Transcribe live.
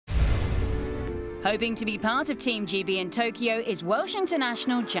Hoping to be part of Team GB in Tokyo is Welsh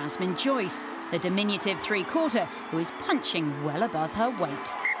international Jasmine Joyce, the diminutive three-quarter who is punching well above her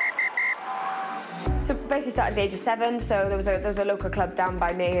weight. So basically started at the age of 7, so there was a local club down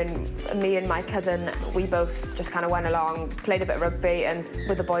by me, and me and my cousin, we both just kind of went along, played a bit of rugby, and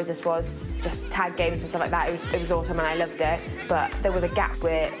with the boys this was just tag games and stuff like that. It was awesome and I loved it, but there was a gap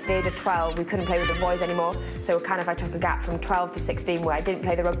where at the age of 12 we couldn't play with the boys anymore, so I took a gap from 12 to 16 where I didn't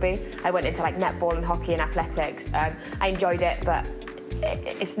play the rugby. I went into like netball and hockey and athletics. I enjoyed it, but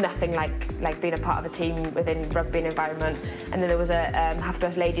it's nothing like being a part of a team within rugby and environment. And then there was a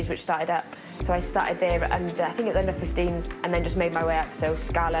Half-Burst Ladies which started up, so I started there and I think it was under 15s, and then just made my way up, so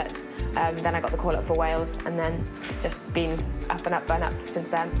Scarlets, then I got the call up for Wales, and then just been up and up and up since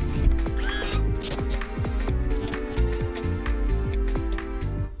then.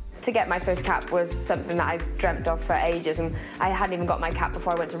 To get my first cap was something that I've dreamt of for ages, and I hadn't even got my cap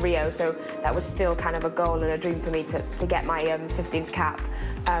before I went to Rio, so that was still kind of a goal and a dream for me to get my 15s cap.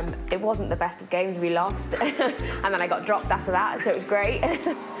 It wasn't the best of games, we lost, and then I got dropped after that, so it was great.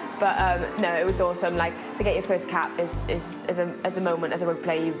 But no, it was awesome. Like, to get your first cap is a moment as a rugby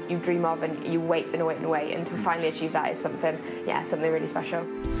player you dream of, and you wait and wait and wait, and to finally achieve that is something really special.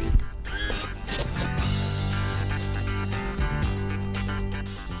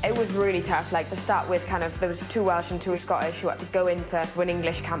 It was really tough, like to start with there was 2 Welsh and 2 Scottish who had to go into an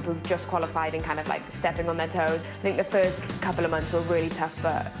English camp who just qualified and kind of like stepping on their toes. I think the first couple of months were really tough,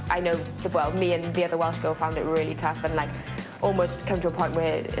 but I know, me and the other Welsh girl found it really tough, and like almost come to a point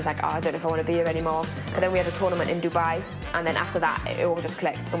where it's like, oh, I don't know if I want to be here anymore. But then we had a tournament in Dubai, and then after that it all just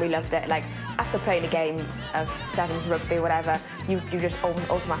clicked and we loved it. Like, after playing a game of sevens, rugby, whatever, you just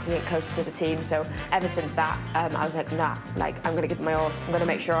automatically get closer to the team. So ever since that, I was like, nah, like I'm going to give it my all. I'm going to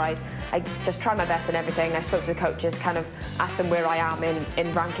make sure I just try my best in everything. I spoke to the coaches, kind of asked them where I am in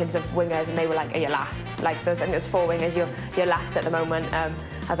rankings of wingers, and they were like, oh, you're last. Like, so I think there's 4 wingers, you're last at the moment. I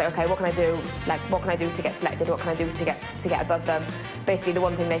was like, okay, what can I do? Like, what can I do to get selected? What can I do to get above them? Basically, the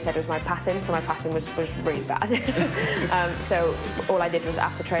one thing they said was my passing, so my passing was really bad. So all I did was,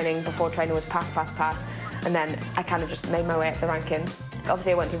 after training, before training, was pass, pass, pass, and then I kind of just made my way up the rankings.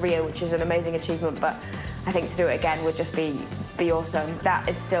 Obviously, I went to Rio, which is an amazing achievement, but I think to do it again would just be awesome. That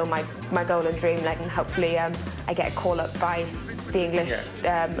is still my goal and dream, like, and hopefully I get a call up by the English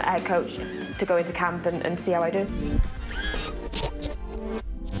head coach to go into camp and see how I do.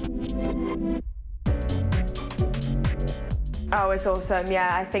 Oh, it's awesome,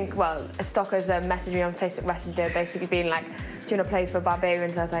 yeah. I think, well, Stockers messaged me on Facebook Messenger, basically being like, do you want to play for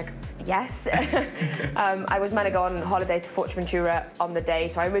Barbarians? I was like, yes. I was meant to go on holiday to Fuerteventura on the day,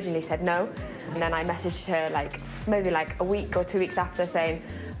 so I originally said no. And then I messaged her like maybe like a week or 2 weeks after, saying,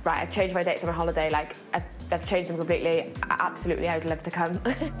 right, I've changed my dates on my holiday, like I've changed them completely. Absolutely, I would love to come.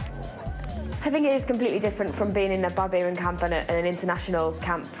 I think it is completely different from being in a Barbarian camp and an international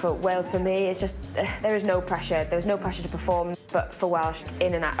camp. For Wales, for me, it's just, there is no pressure. There's no pressure to perform, but for Welsh,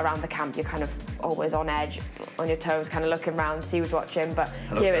 in and around the camp, you're kind of always on edge, on your toes, kind of looking around, see who's watching. But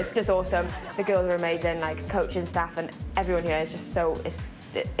here, it's just awesome. The girls are amazing, like coaching staff and everyone here is just so,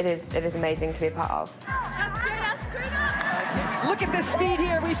 it is amazing to be a part of. Look at the speed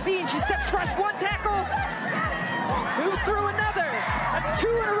here. We've seen she steps across 1 tackle, moves through another. That's 2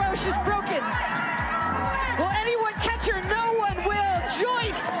 in a row she's broken. Will anyone catch her? No one will.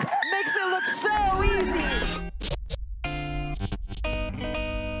 Joyce makes it look so easy.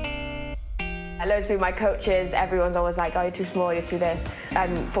 Loads of people, my coaches, everyone's always like, oh, you're too small, you're too this.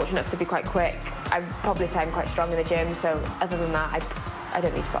 I'm fortunate enough to be quite quick. I'd probably say I'm quite strong in the gym, so other than that, I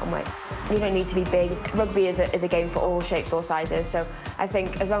don't need to put on weight. You don't need to be big. Rugby is a game for all shapes, all sizes, so I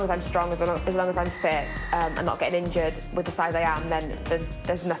think as long as I'm strong, as long as I'm fit and not getting injured with the size I am, then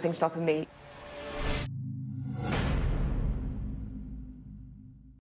there's nothing stopping me.